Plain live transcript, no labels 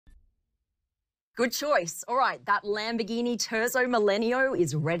Good choice. All right, that Lamborghini Terzo Millennio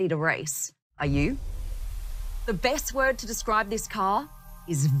is ready to race. Are you? The best word to describe this car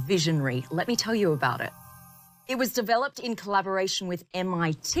is visionary. Let me tell you about it. It was developed in collaboration with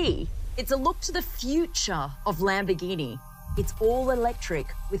MIT. It's a look to the future of Lamborghini. It's all electric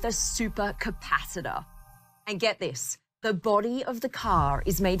with a super capacitor. And get this, the body of the car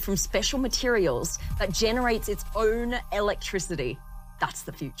is made from special materials that generates its own electricity. That's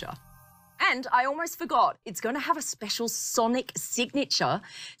the future. And I almost forgot, it's going to have a special sonic signature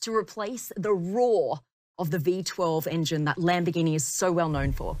to replace the roar of the V12 engine that Lamborghini is so well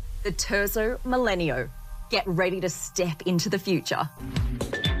known for. The Terzo Millennio. Get ready to step into the future.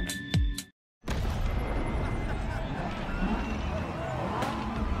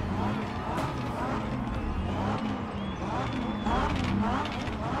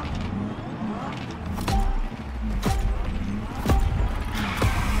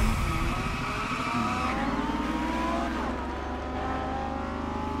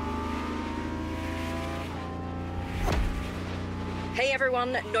 Hey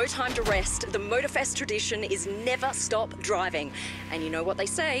everyone, no time to rest. The Motorfest tradition is never stop driving. And you know what they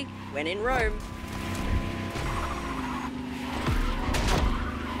say, when in Rome.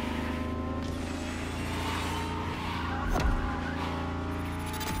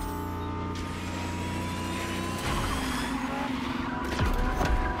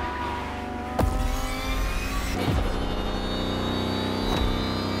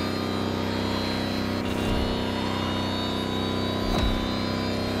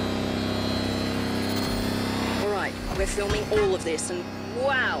 We're filming all of this, and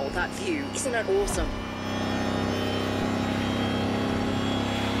wow, that view. Isn't it awesome?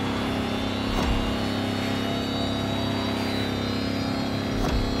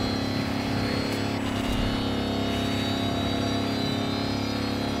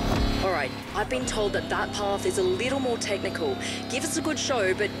 All right, I've been told that path is a little more technical. Give us a good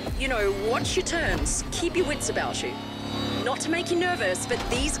show, but, you know, watch your turns. Keep your wits about you. Not to make you nervous, but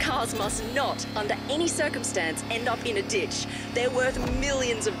these cars must not, under any circumstance, end up in a ditch. They're worth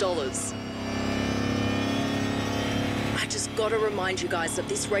millions of dollars. I just gotta remind you guys that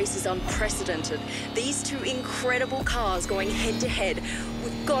this race is unprecedented. These two incredible cars going head to head.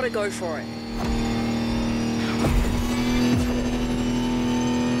 We've gotta go for it.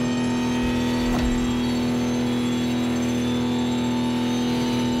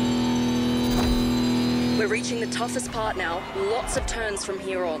 We're reaching the toughest part now. Lots of turns from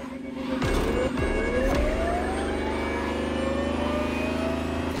here on.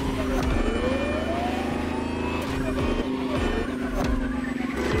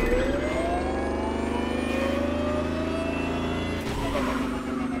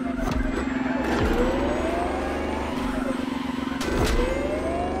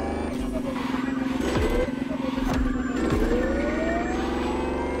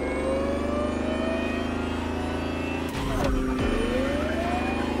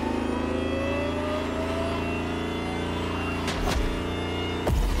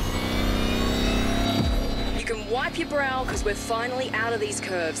 Wipe your brow, because we're finally out of these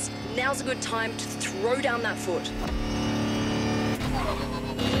curves. Now's a good time to throw down that foot.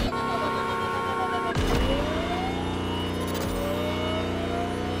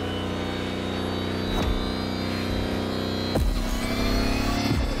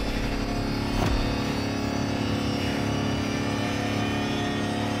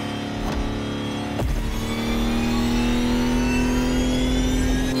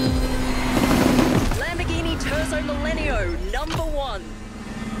 Terzo Millennio, #1.